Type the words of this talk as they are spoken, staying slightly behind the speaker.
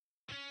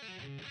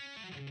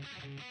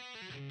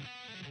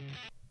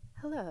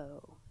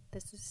Hello,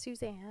 this is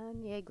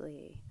Suzanne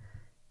Yeagley,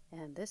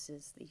 and this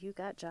is the You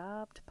Got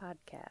Jobbed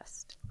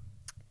podcast.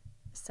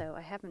 So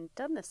I haven't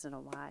done this in a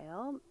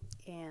while,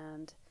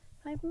 and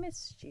I've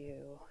missed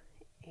you.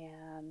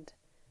 And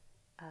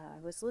I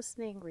was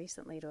listening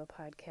recently to a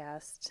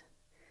podcast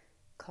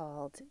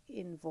called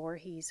In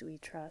Voorhees We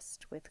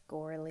Trust with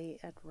Gorley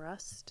and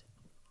Rust,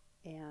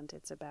 and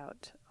it's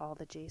about all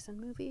the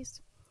Jason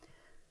movies,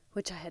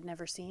 which I had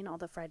never seen, all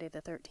the Friday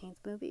the 13th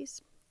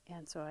movies.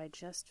 And so I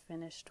just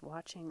finished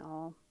watching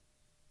all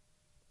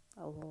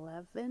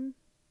 11,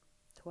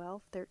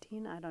 12,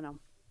 13, I don't know,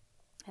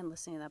 and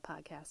listening to that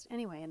podcast.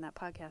 Anyway, in that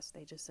podcast,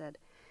 they just said,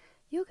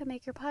 you can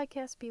make your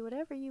podcast be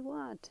whatever you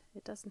want.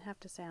 It doesn't have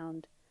to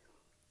sound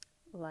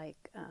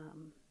like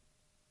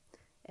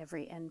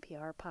every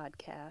NPR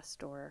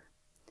podcast or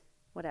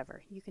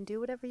whatever. You can do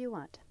whatever you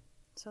want.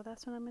 So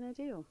that's what I'm going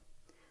to do.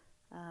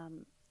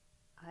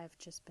 I've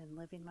just been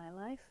living my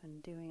life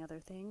and doing other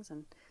things,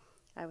 and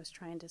I was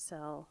trying to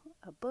sell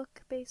a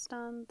book based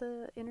on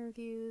the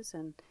interviews,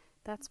 and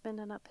that's been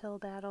an uphill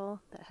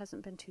battle that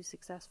hasn't been too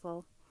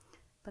successful,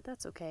 but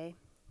that's okay.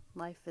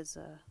 Life is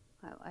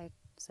I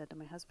said to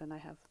my husband, I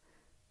have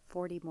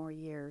 40 more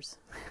years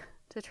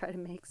to try to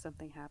make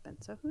something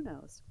happen, so who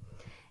knows.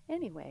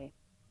 Anyway,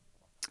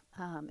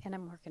 and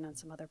I'm working on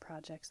some other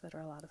projects that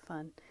are a lot of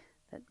fun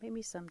that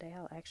maybe someday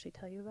I'll actually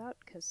tell you about,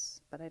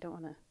 but I don't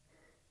want to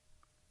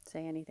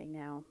say anything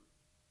now.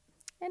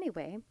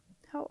 Anyway,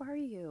 how are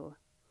you?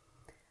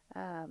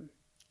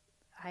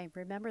 I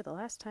remember the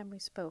last time we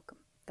spoke,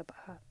 the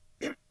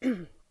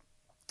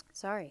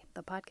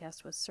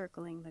podcast was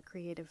circling the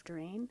creative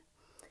drain,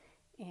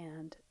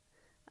 and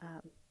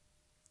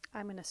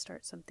I'm going to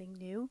start something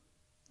new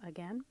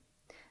again.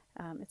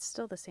 It's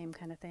still the same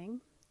kind of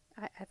thing.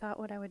 I thought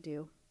what I would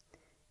do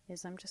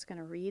is I'm just going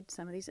to read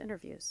some of these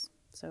interviews.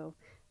 So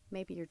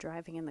maybe you're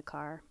driving in the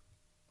car,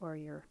 or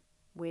you're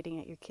waiting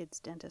at your kid's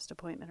dentist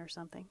appointment or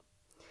something,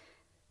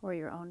 or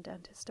your own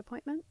dentist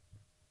appointment,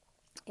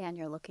 and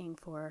you're looking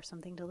for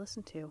something to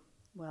listen to.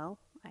 Well,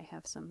 I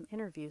have some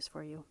interviews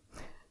for you.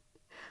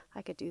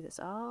 I could do this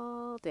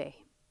all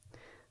day.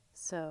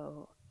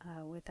 So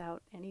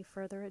without any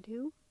further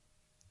ado,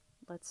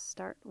 let's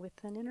start with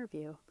an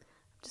interview.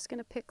 I'm just going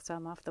to pick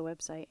some off the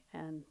website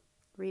and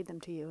read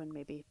them to you and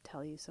maybe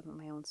tell you some of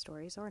my own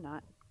stories or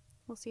not.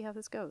 We'll see how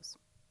this goes.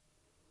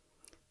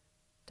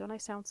 Don't I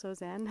sound so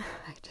zen?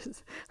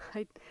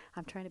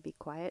 I'm trying to be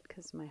quiet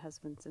because my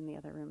husband's in the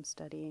other room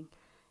studying,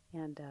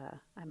 and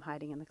I'm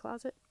hiding in the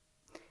closet.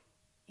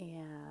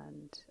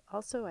 And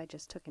also, I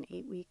just took an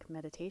 8-week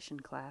meditation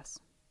class,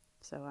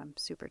 so I'm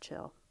super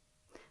chill.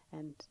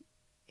 And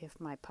if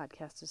my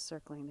podcast is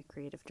circling the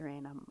creative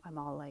drain, I'm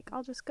all like,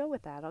 I'll just go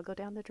with that. I'll go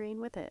down the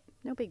drain with it.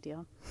 No big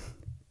deal.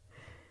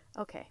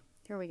 Okay,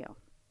 here we go.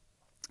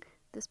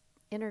 This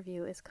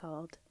interview is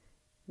called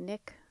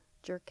Nick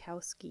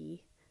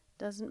Jerkowski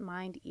Doesn't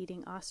Mind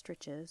Eating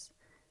Ostriches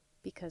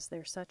Because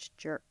They're Such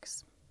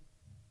Jerks.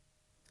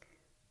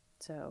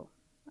 So,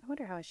 I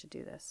wonder how I should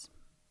do this.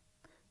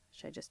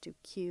 Should I just do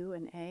Q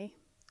and A?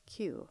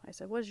 Q. I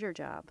said, what's your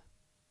job?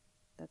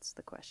 That's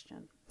the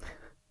question.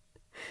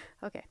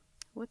 Okay,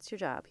 what's your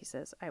job? He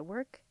says, I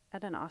work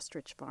at an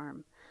ostrich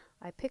farm.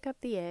 I pick up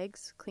the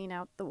eggs, clean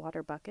out the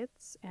water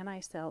buckets, and I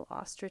sell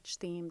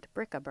ostrich-themed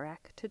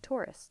bric-a-brac to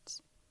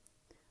tourists.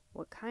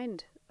 What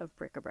kind of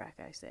bric-a-brac,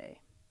 I say?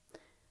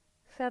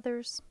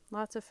 Feathers,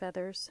 lots of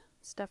feathers,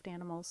 stuffed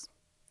animals,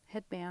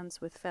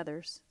 headbands with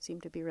feathers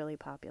seem to be really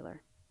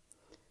popular.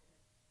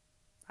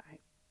 I'm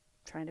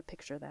trying to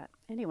picture that.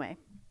 Anyway,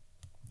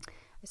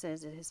 I said,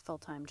 is it his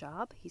full-time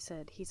job? He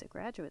said, he's a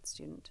graduate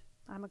student.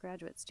 I'm a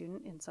graduate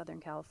student in Southern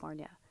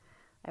California.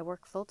 I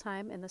work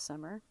full-time in the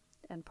summer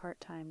and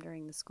part-time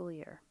during the school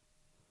year.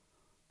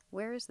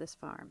 Where is this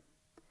farm?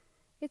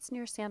 It's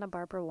near Santa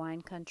Barbara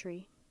wine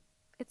country.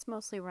 It's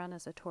mostly run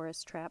as a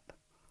tourist trap.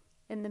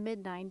 In the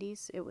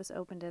mid-90s, it was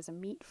opened as a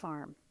meat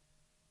farm.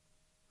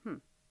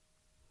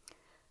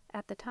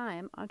 At the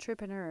time,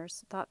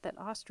 entrepreneurs thought that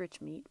ostrich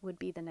meat would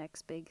be the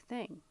next big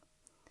thing.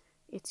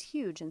 It's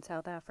huge in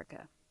South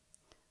Africa.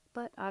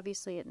 But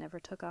obviously it never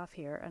took off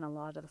here, and a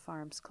lot of the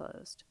farms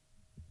closed.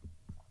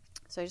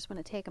 So I just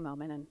want to take a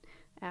moment and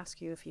ask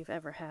you if you've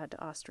ever had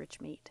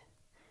ostrich meat.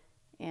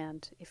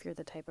 And if you're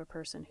the type of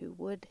person who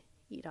would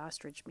eat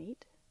ostrich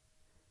meat.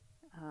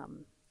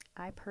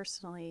 I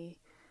personally...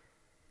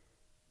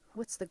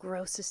 What's the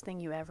grossest thing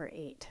you ever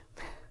ate?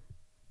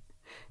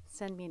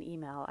 Send me an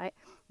email.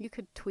 You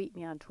could tweet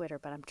me on Twitter,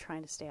 but I'm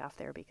trying to stay off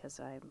there because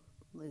I'm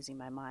losing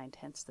my mind,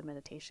 hence the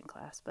meditation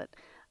class. But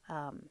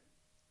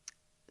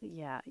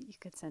yeah, you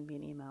could send me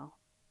an email.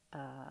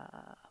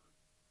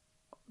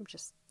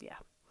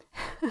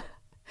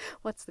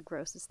 What's the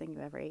grossest thing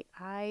you ever ate?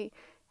 I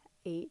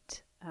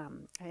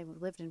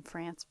lived in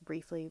France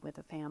briefly with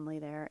a family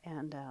there,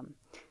 and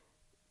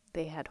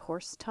they had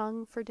horse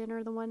tongue for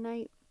dinner the one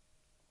night.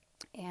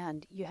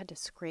 And you had to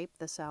scrape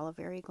the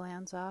salivary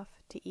glands off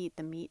to eat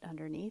the meat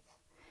underneath.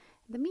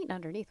 The meat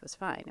underneath was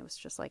fine. It was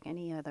just like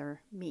any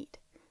other meat.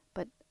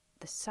 But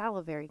the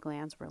salivary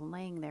glands were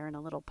laying there in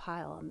a little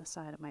pile on the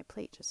side of my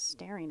plate, just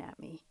staring at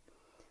me.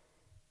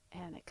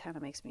 And it kind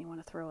of makes me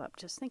want to throw up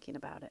just thinking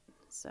about it.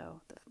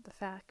 So the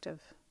fact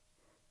of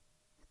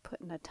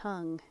putting a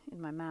tongue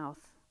in my mouth.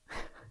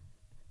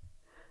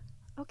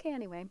 Okay,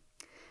 anyway.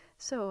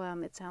 So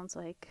it sounds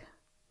like,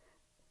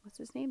 what's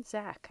his name?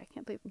 Zach. I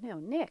can't believe, no,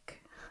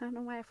 Nick. I don't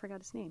know why I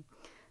forgot his name.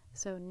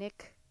 So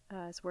Nick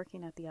is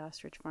working at the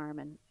ostrich farm,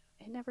 and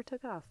it never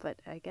took off. But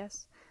I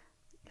guess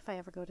if I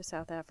ever go to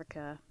South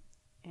Africa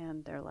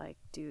and they're like,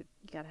 dude,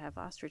 you got to have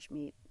ostrich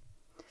meat.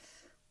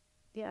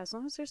 Yeah, as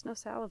long as there's no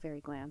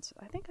salivary glands,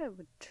 I think I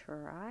would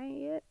try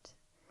it.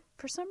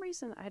 For some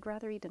reason, I'd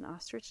rather eat an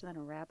ostrich than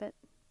a rabbit.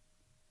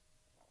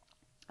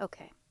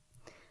 Okay,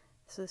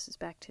 so this is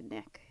back to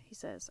Nick. He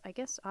says, I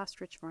guess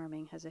ostrich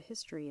farming has a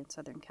history in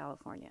Southern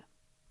California.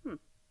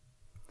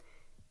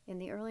 In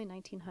the early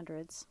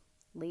 1900s,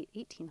 late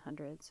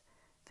 1800s,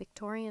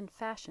 Victorian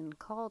fashion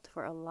called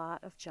for a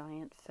lot of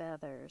giant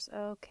feathers.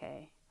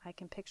 Okay, I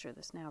can picture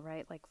this now,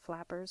 right? Like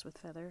flappers with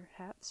feather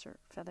hats or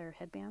feather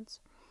headbands.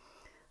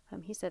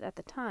 He said at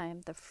the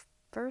time, the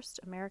first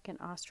American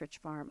ostrich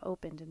farm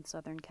opened in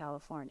Southern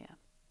California.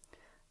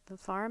 The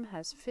farm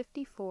has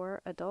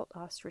 54 adult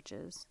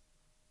ostriches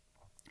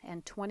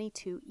and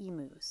 22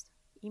 emus.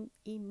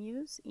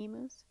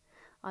 Emus?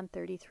 On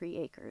 33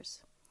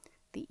 acres.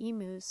 The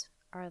emus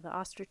are the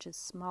ostrich's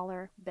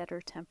smaller,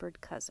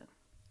 better-tempered cousin.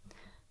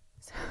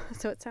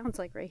 So it sounds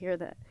like right here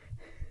that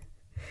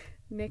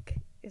Nick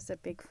is a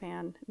big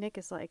fan. Nick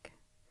is like,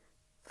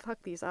 fuck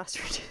these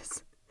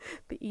ostriches.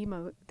 The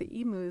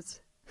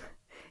emus,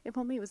 if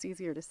only it was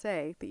easier to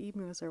say, the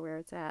emus are where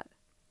it's at.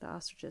 The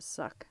ostriches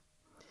suck.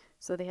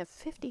 So they have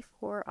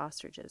 54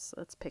 ostriches.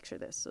 Let's picture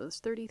this. So it's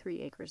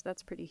 33 acres.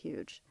 That's pretty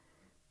huge,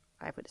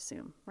 I would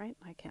assume, right?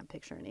 I can't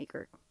picture an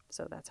acre,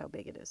 so that's how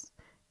big it is.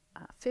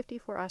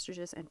 54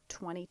 ostriches and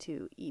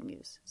 22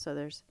 emus. So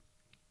there's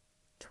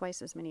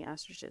twice as many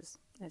ostriches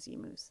as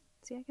emus.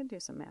 See, I can do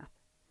some math.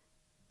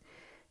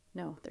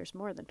 No, there's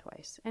more than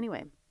twice.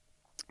 Anyway,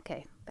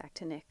 okay, back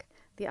to Nick.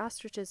 The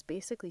ostriches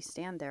basically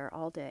stand there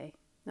all day.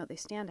 No, they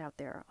stand out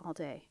there all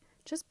day,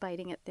 just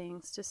biting at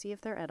things to see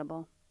if they're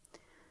edible.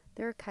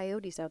 There are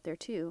coyotes out there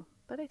too,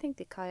 but I think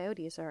the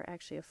coyotes are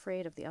actually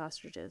afraid of the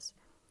ostriches.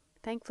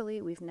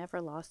 Thankfully, we've never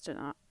lost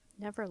an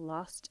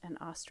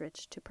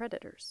ostrich to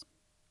predators.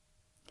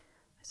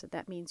 I said,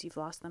 that means you've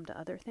lost them to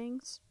other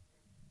things?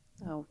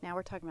 Oh, now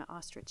we're talking about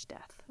ostrich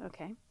death.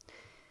 Okay.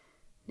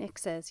 Nick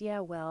says, yeah,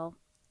 well,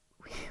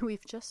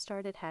 we've just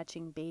started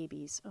hatching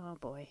babies. Oh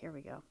boy, here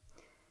we go.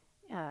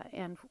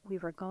 And we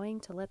were going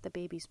to let the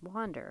babies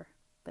wander,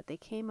 but they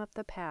came up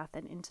the path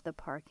and into the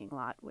parking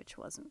lot, which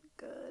wasn't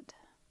good.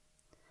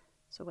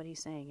 So what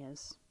he's saying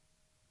is,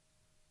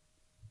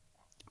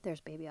 there's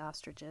baby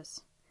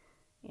ostriches,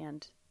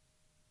 and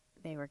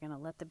they were going to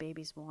let the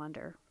babies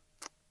wander,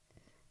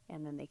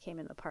 and then they came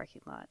in the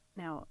parking lot.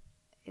 Now,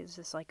 is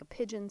this like a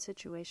pigeon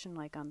situation,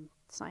 like on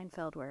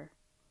Seinfeld, where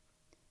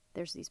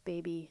there's these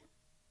baby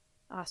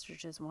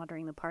ostriches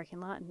wandering the parking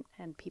lot,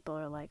 and people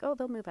are like, oh,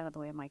 they'll move out of the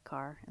way of my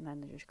car, and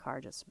then your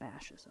car just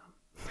smashes them.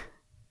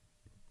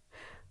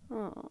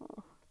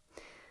 Oh.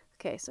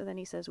 Okay, so then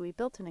he says, we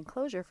built an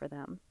enclosure for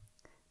them,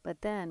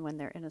 but then when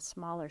they're in a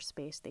smaller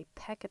space, they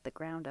peck at the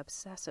ground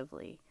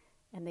obsessively,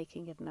 and they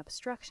can get an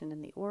obstruction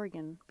in the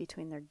organ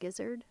between their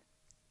gizzard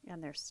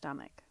and their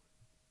stomach.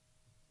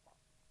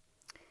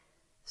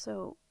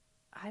 So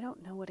I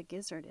don't know what a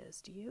gizzard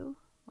is. Do you?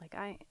 Like,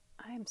 I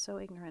am so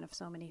ignorant of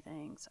so many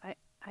things.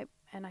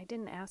 And I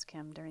didn't ask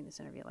him during this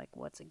interview, like,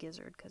 what's a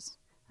gizzard? Because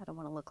I don't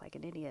want to look like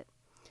an idiot.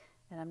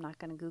 And I'm not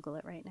going to Google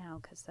it right now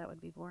because that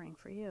would be boring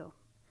for you.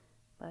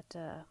 But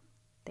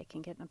they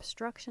can get an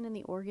obstruction in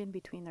the organ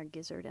between their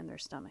gizzard and their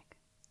stomach.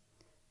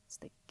 Is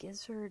the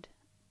gizzard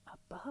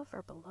above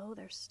or below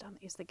their stomach?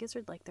 Is the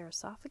gizzard like their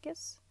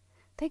esophagus?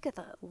 Think of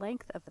the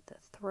length of the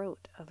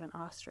throat of an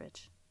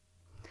ostrich.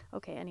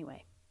 Okay,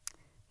 anyway.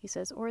 He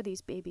says, or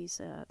these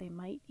babies, they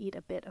might eat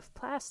a bit of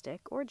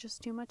plastic or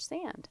just too much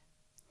sand.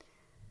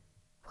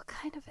 What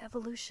kind of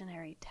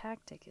evolutionary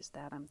tactic is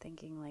that? I'm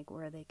thinking, like,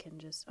 where they can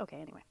just... Okay,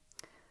 anyway.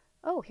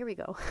 Oh, here we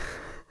go.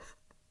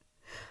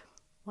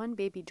 One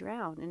baby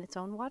drowned in its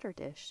own water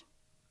dish.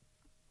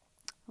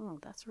 Oh,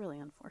 that's really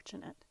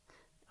unfortunate.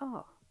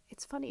 Oh,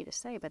 it's funny to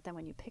say, but then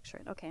when you picture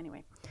it... Okay,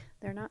 anyway.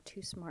 They're not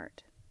too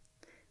smart.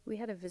 We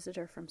had a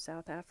visitor from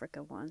South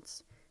Africa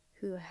once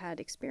who had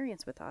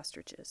experience with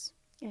ostriches,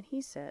 and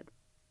he said,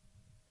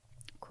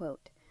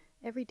 quote,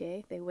 every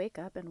day they wake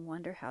up and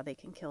wonder how they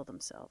can kill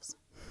themselves.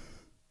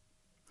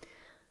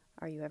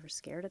 Are you ever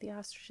scared of the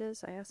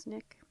ostriches? I asked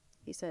Nick.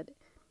 He said,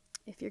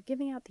 if you're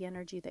giving out the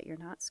energy that you're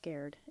not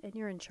scared and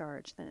you're in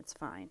charge, then it's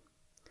fine.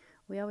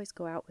 We always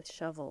go out with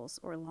shovels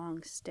or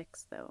long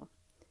sticks, though.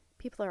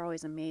 People are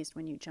always amazed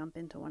when you jump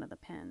into one of the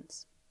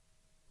pens.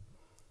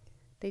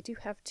 They do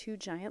have 2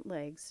 giant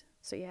legs,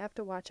 so you have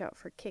to watch out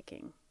for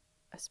kicking,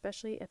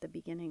 especially at the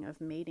beginning of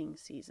mating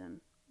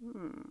season.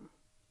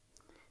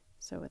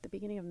 So at the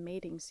beginning of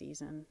mating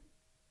season,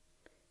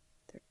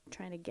 they're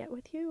trying to get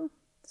with you,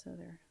 so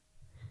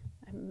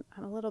I'm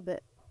a little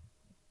bit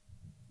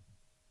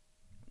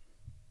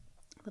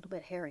A little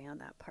bit hairy on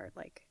that part,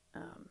 like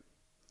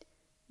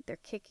they're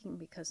kicking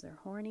because they're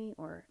horny,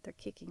 or they're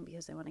kicking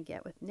because they want to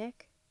get with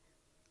Nick.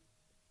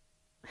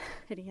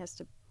 And he has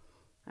to,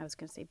 I was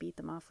going to say beat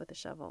them off with a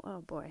shovel.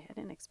 Oh boy, I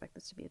didn't expect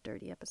this to be a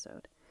dirty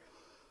episode.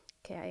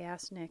 Okay, I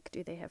asked Nick,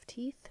 do they have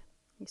teeth?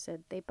 He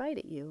said, they bite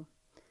at you,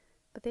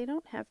 but they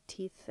don't have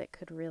teeth that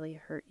could really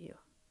hurt you.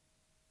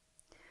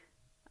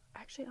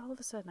 Actually, all of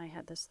a sudden I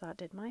had this thought,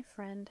 did my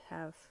friend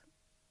have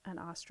an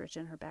ostrich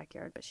in her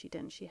backyard? But she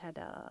didn't. She had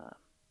a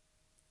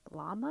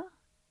llama?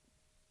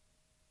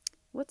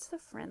 What's the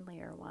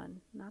friendlier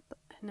one?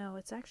 No,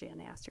 it's actually a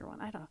nastier one.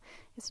 I don't know.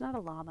 It's not a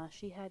llama.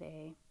 She had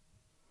a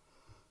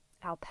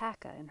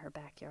alpaca in her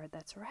backyard.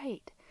 That's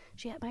right.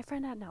 My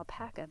friend had an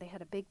alpaca. They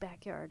had a big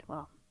backyard.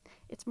 Well,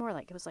 it's more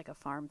like it was like a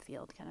farm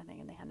field kind of thing,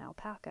 and they had an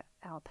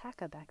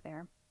alpaca back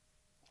there.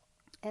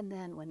 And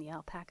then when the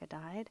alpaca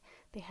died,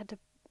 they had to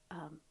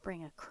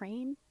bring a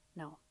crane.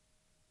 No,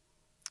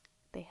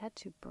 they had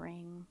to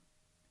bring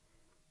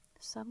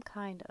some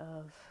kind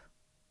of,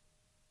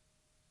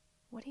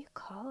 what do you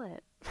call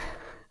it?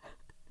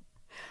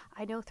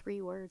 I know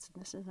 3 words,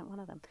 and this isn't one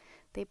of them.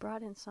 They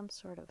brought in some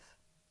sort of,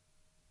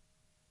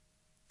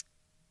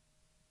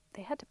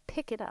 they had to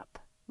pick it up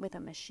with a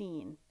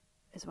machine,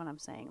 is what I'm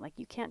saying. Like,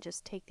 you can't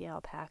just take the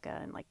alpaca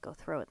and like go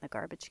throw it in the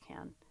garbage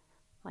can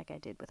like I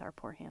did with our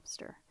poor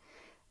hamster.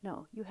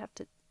 No, you had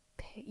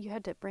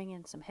to bring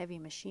in some heavy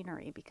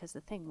machinery because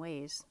the thing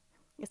weighs,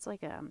 it's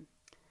like,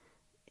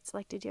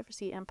 did you ever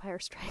see Empire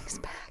Strikes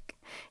Back?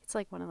 It's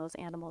like one of those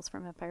animals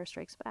from Empire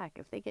Strikes Back.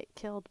 If they get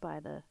killed by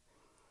the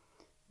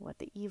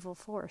evil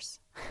force.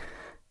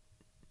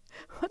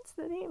 What's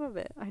the name of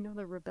it? I know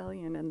the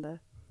rebellion and the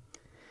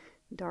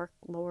Dark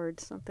Lord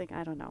something.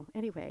 I don't know.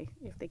 Anyway,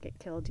 if they get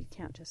killed, you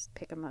can't just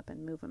pick them up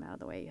and move them out of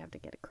the way. You have to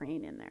get a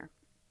crane in there.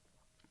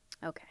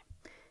 Okay.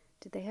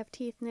 Did they have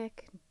teeth,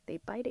 Nick? They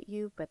bite at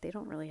you, but they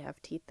don't really have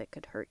teeth that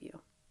could hurt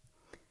you.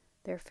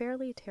 They're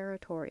fairly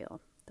territorial.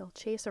 They'll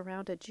chase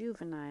around a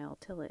juvenile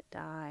till it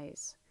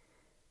dies.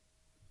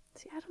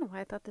 See, I don't know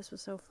why I thought this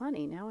was so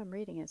funny. Now I'm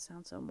reading it,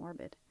 sounds so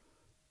morbid.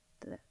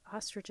 The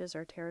ostriches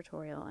are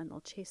territorial, and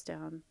they'll chase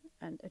down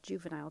a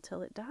juvenile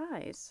till it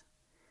dies.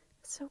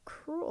 It's so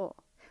cruel.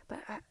 But,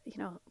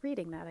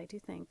 reading that, I do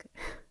think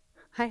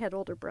I had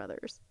older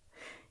brothers,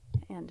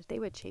 and they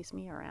would chase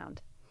me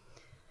around.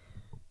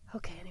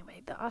 Okay,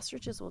 anyway, the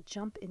ostriches will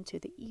jump into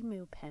the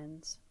emu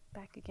pens.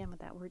 Back again with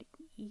that word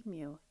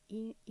emu.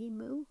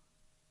 Emu?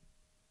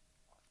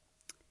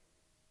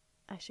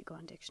 I should go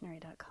on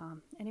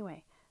dictionary.com.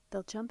 Anyway,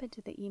 they'll jump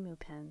into the emu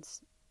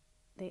pens.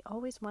 They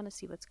always want to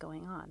see what's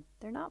going on.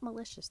 They're not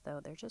malicious,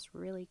 though. They're just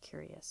really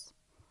curious.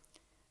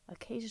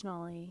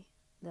 Occasionally,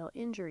 they'll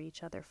injure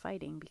each other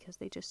fighting because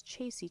they just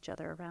chase each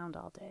other around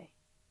all day.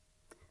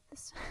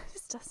 This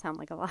does sound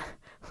like a lot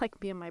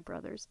like me and my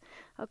brothers.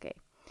 Okay.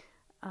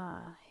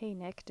 Hey,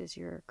 Nick, does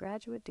your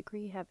graduate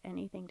degree have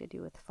anything to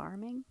do with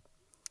farming?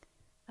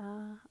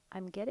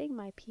 I'm getting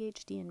my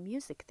PhD in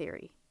music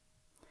theory,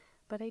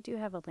 but I do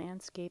have a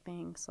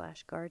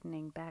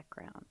landscaping/gardening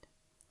background.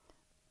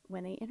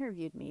 When they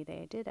interviewed me,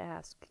 they did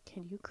ask,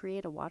 can you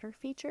create a water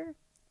feature?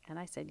 And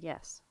I said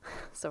yes.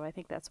 So I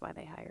think that's why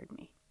they hired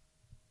me.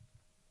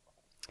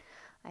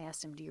 I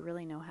asked him, do you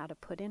really know how to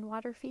put in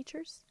water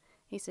features?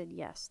 He said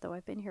yes, though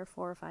I've been here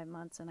 4 or 5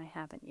 months and I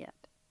haven't yet.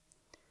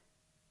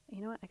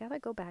 You know what? I gotta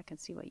go back and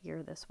see what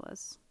year this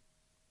was.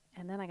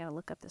 And then I gotta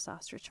look up this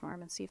ostrich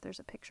farm and see if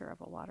there's a picture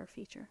of a water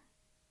feature.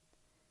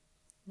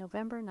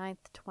 November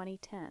 9th,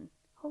 2010.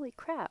 Holy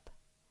crap.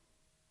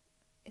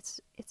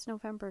 It's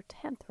November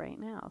 10th right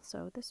now,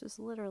 so this was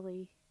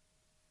literally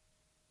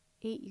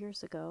 8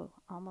 years ago,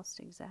 almost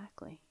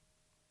exactly.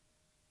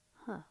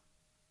 Huh.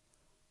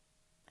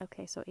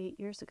 Okay, so 8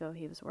 years ago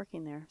he was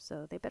working there,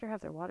 so they better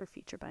have their water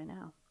feature by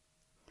now.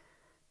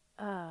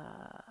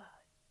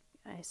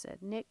 I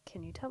said, Nick,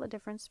 can you tell the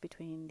difference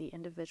between the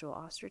individual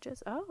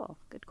ostriches? Oh,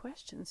 good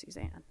question,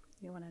 Suzanne.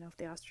 You want to know if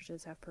the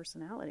ostriches have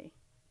personality.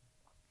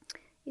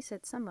 He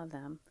said some of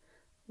them.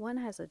 One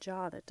has a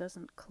jaw that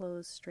doesn't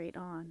close straight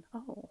on.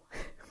 Oh,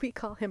 we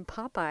call him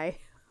Popeye.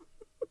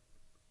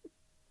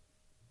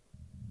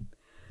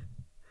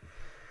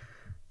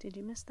 Did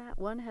you miss that?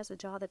 One has a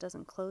jaw that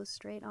doesn't close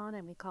straight on,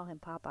 and we call him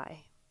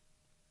Popeye.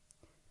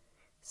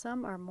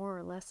 Some are more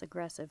or less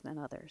aggressive than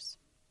others.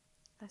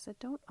 I said,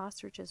 don't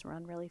ostriches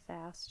run really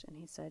fast? And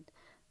he said,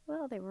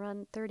 well, they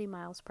run 30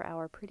 miles per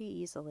hour pretty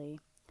easily,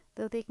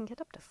 though they can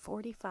get up to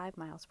 45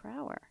 miles per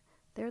hour.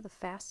 They're the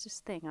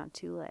fastest thing on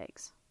 2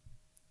 legs.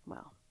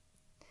 Well,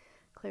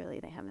 clearly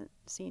they haven't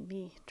seen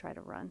me try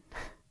to run.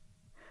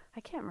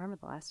 I can't remember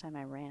the last time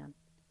I ran.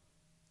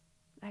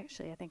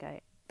 Actually, I think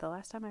the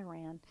last time I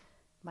ran,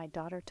 my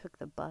daughter took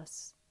the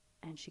bus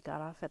and she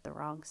got off at the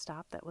wrong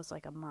stop that was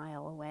like a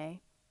mile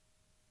away.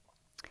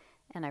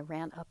 And I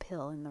ran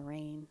uphill in the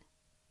rain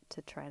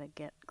to try to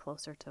get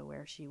closer to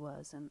where she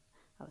was, and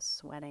I was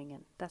sweating,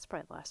 and that's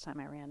probably the last time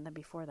I ran. Then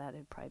before that, it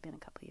had probably been a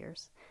couple of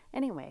years.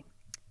 Anyway,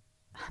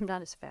 I'm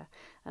not as fast.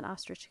 An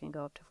ostrich can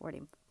go up to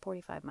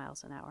 45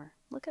 miles an hour.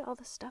 Look at all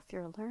the stuff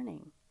you're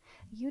learning.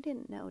 You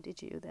didn't know,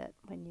 did you, that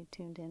when you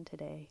tuned in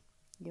today,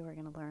 you were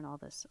going to learn all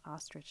this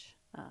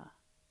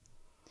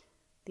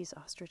these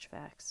ostrich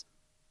facts.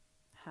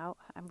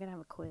 I'm going to have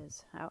a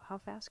quiz. How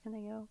fast can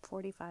they go?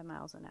 45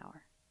 miles an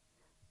hour.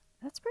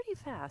 That's pretty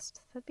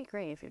fast. That'd be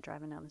great if you're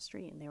driving down the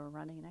street and they were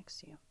running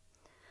next to you.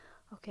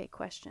 Okay,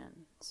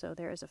 question. So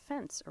there is a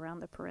fence around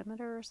the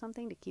perimeter or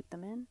something to keep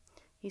them in?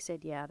 He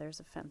said, yeah, there's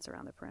a fence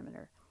around the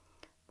perimeter.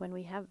 Then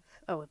we have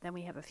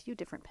a few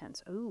different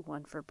pens. Ooh,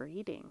 one for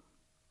breeding,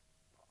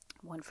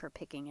 one for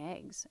picking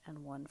eggs, and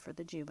one for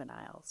the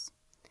juveniles.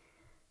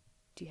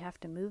 Do you have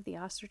to move the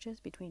ostriches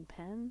between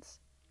pens?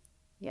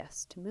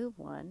 Yes, to move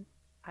one,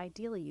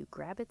 ideally you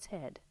grab its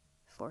head,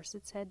 force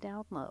its head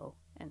down low,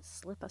 and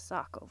slip a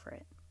sock over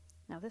it.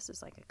 Now this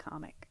is like a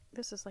comic.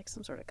 This is like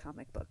some sort of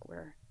comic book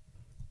where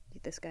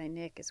this guy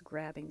Nick is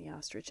grabbing the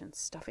ostrich and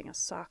stuffing a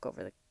sock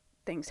over the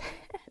thing's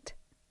head.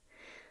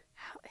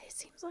 It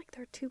seems like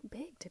they're too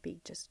big to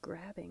be just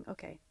grabbing.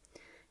 Okay.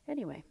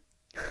 Anyway,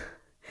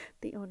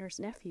 the owner's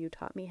nephew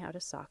taught me how to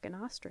sock an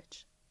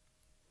ostrich.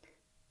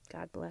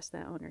 God bless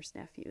that owner's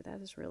nephew.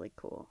 That is really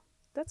cool.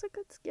 That's a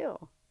good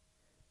skill.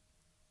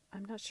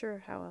 I'm not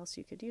sure how else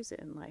you could use it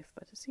in life,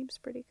 but it seems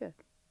pretty good.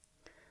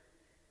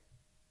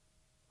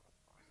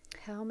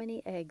 How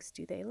many eggs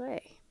do they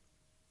lay?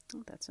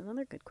 Oh, that's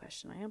another good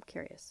question. I am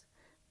curious.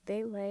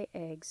 They lay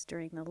eggs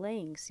during the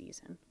laying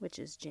season, which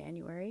is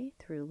January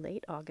through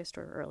late August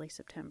or early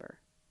September.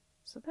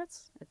 So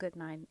that's a good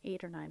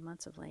 8 or 9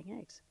 months of laying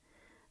eggs.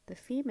 The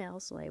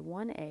females lay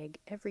one egg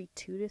every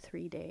 2 to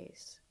 3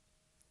 days.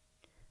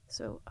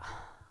 So,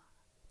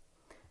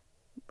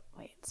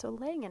 so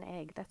laying an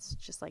egg, that's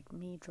just like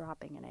me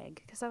dropping an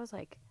egg. Because I was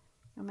like,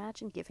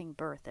 imagine giving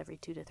birth every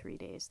 2 to 3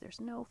 days.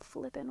 There's no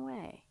flipping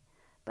way.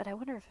 But I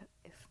wonder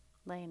if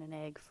laying an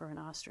egg for an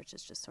ostrich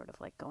is just sort of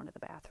like going to the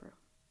bathroom.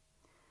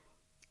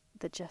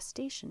 The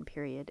gestation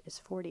period is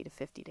 40 to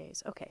 50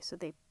 days. Okay, so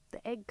the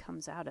egg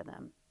comes out of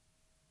them,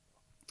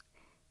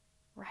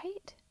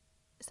 right?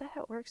 Is that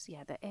how it works?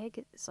 Yeah, the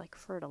egg is like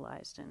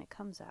fertilized and it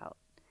comes out,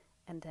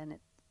 and then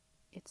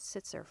it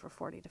sits there for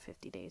 40 to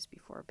 50 days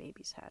before a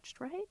baby's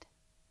hatched, right?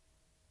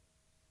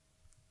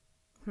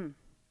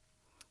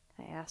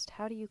 I asked,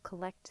 how do you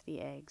collect the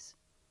eggs?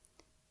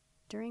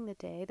 During the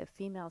day, the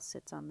female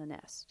sits on the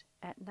nest.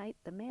 At night,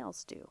 the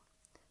males do.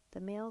 The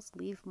males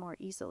leave more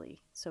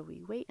easily, so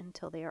we wait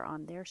until they are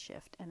on their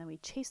shift, and then we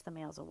chase the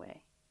males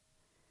away.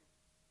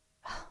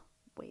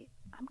 Wait,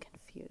 I'm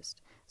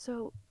confused.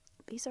 So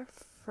these are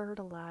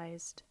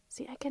fertilized.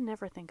 See, I can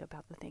never think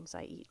about the things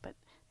I eat, but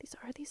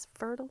are these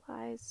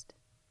fertilized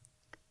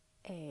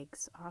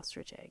eggs,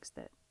 ostrich eggs,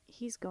 that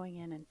he's going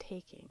in and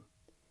taking,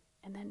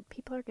 and then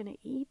people are going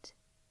to eat,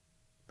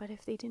 but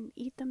if they didn't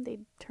eat them,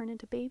 they'd turn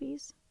into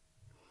babies?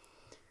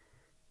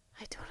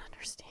 I don't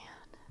understand.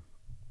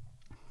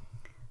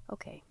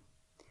 Okay,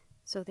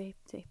 so they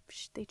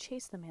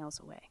chase the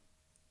males away.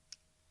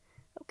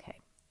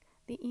 Okay,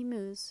 the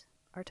emus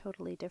are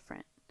totally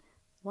different.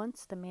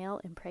 Once the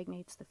male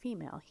impregnates the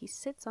female, he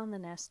sits on the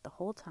nest the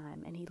whole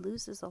time and he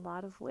loses a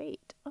lot of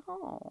weight.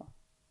 Oh.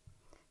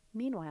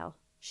 Meanwhile,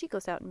 she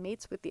goes out and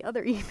mates with the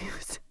other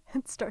emus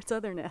and starts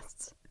other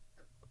nests.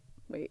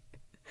 Wait.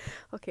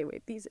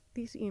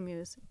 These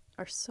emus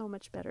are so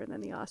much better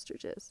than the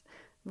ostriches.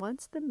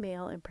 Once the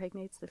male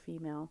impregnates the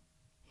female,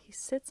 he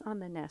sits on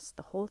the nest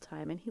the whole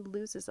time and he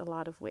loses a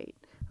lot of weight.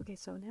 Okay,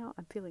 so now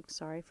I'm feeling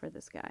sorry for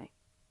this guy.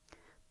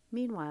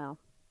 Meanwhile,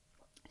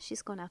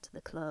 she's going out to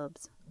the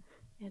clubs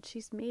and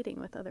she's mating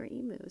with other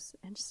emus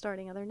and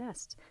starting other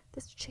nests.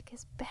 This chick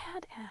is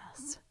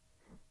badass.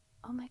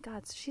 Oh my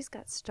God, so she's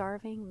got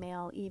starving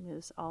male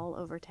emus all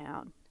over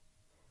town.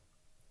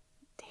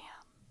 Damn.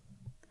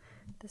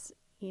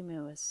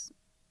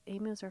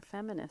 Emus are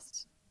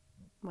feminists.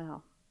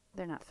 Well,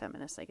 they're not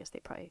feminists. I guess they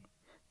probably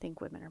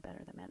think women are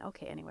better than men.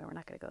 Okay, anyway, we're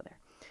not going to go there.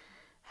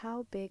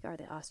 How big are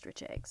the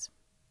ostrich eggs?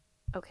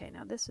 Okay,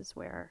 now this is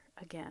where,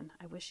 again,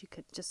 I wish you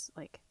could just,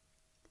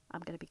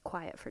 I'm going to be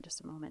quiet for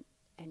just a moment,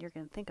 and you're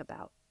going to think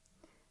about,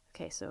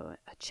 okay, so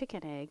a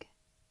chicken egg,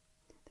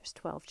 there's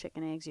 12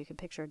 chicken eggs. You can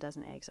picture a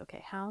dozen eggs.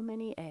 Okay, how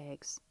many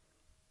eggs,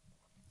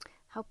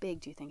 how big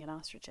do you think an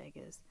ostrich egg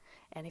is?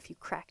 And if you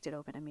cracked it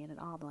open and made an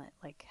omelet,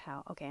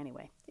 okay,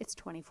 anyway, it's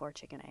 24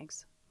 chicken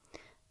eggs.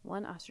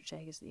 One ostrich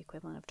egg is the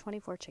equivalent of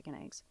 24 chicken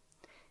eggs.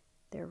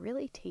 They're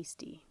really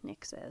tasty,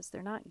 Nick says.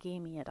 They're not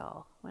gamey at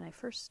all. When I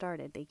first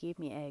started, they gave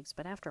me eggs,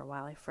 but after a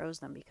while I froze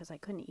them because I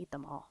couldn't eat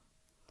them all.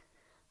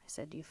 I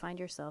said, do you find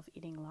yourself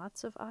eating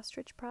lots of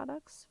ostrich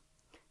products?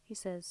 He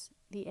says,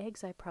 the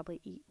eggs I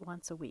probably eat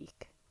once a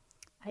week.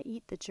 I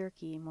eat the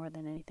jerky more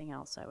than anything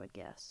else, I would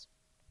guess.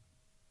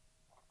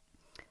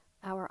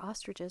 Our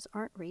ostriches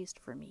aren't raised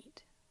for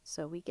meat,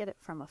 so we get it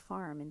from a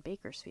farm in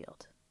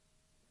Bakersfield.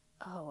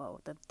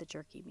 The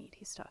jerky meat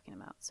he's talking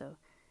about. So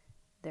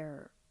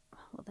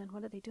well, then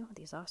what are they doing with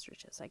these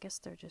ostriches? I guess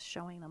they're just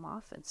showing them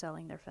off and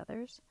selling their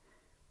feathers.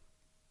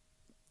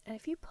 And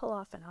if you pull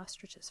off an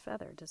ostrich's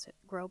feather, does it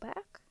grow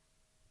back?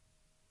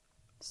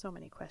 So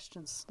many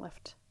questions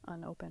left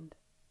unopened,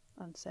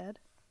 unsaid.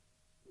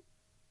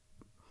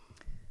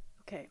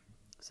 Okay,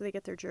 So they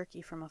get their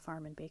jerky from a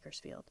farm in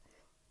Bakersfield.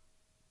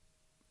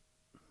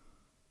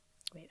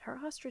 Wait, our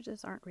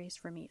ostriches aren't raised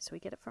for meat, so we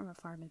get it from a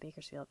farm in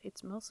Bakersfield.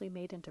 It's mostly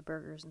made into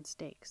burgers and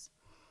steaks.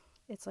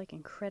 It's like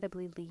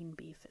incredibly lean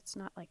beef. It's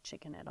not like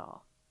chicken at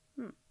all.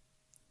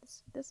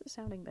 This is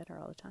sounding better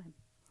all the time.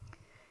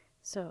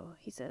 So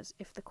he says,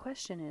 if the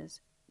question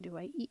is, do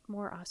I eat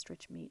more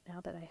ostrich meat now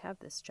that I have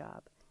this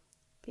job?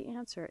 The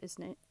answer is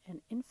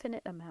an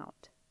infinite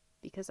amount,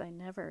 because I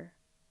never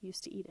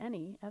used to eat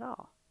any at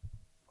all.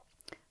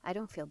 I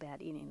don't feel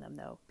bad eating them,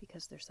 though,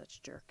 because they're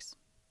such jerks.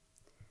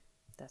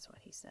 That's what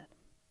he said.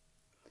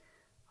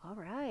 All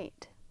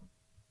right.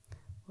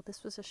 Well,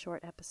 this was a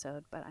short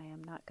episode, but I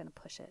am not going to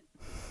push it.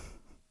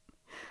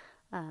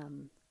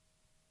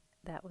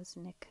 That was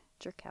Nick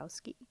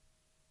Jerkowski.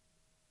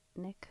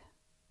 Nick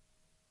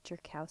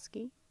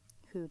Jerkowski,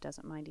 who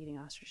doesn't mind eating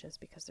ostriches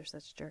because they're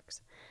such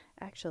jerks.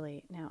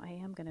 Actually, now I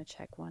am going to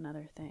check one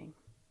other thing.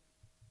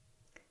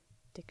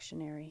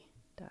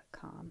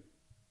 Dictionary.com.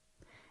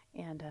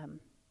 And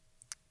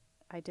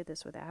I did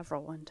this with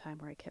Avril one time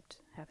where I kept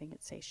having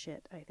it say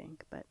shit, I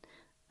think. But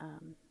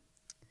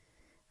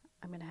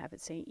I'm going to have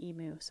it say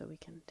emu so we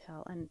can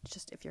tell. And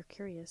just if you're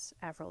curious,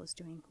 Avril is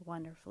doing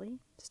wonderfully.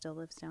 Still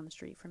lives down the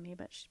street from me,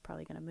 but she's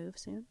probably going to move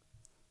soon.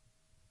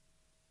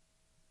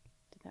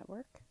 Did that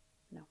work?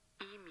 No.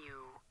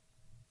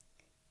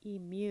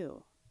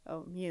 Emu.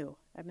 Oh, mew.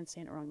 I've been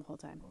saying it wrong the whole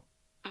time.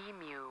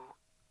 Emu.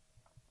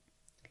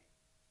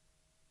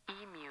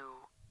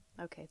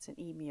 Okay, it's an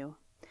emu.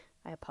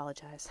 I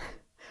apologize.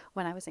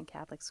 When I was in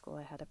Catholic school,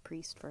 I had a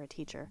priest for a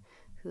teacher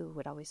who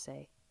would always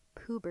say,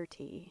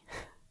 puberty.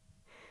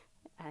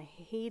 I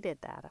hated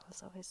that. I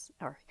was always,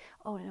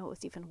 it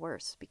was even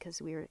worse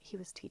because he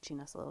was teaching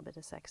us a little bit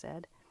of sex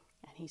ed,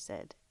 and he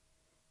said,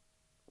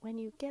 when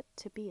you get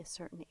to be a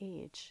certain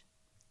age,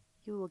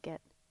 you will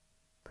get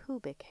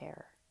pubic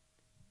hair.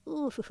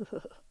 Ooh.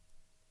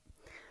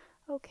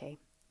 Okay,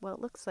 well,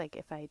 it looks like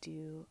if I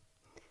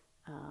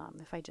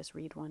just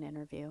read one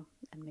interview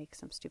and make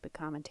some stupid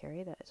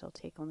commentary, that it'll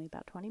take only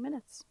about 20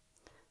 minutes.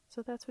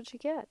 So that's what you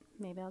get.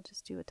 Maybe I'll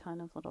just do a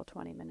ton of little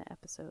 20-minute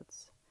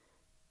episodes.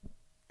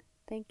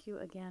 Thank you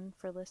again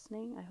for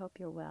listening. I hope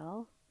you're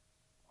well.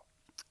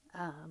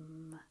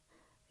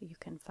 You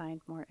can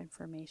find more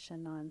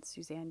information on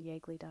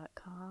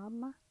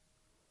SuzanneYeagley.com.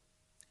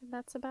 And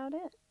that's about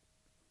it.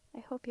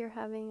 I hope you're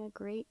having a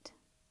great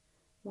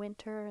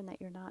winter and that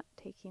you're not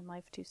taking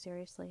life too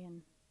seriously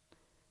and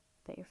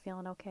that you're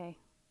feeling okay.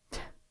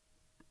 I'm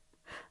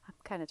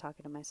kind of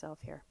talking to myself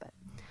here, but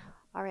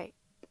all right.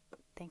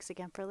 Thanks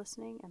again for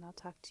listening, and I'll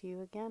talk to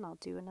you again. I'll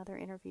do another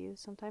interview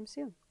sometime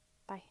soon.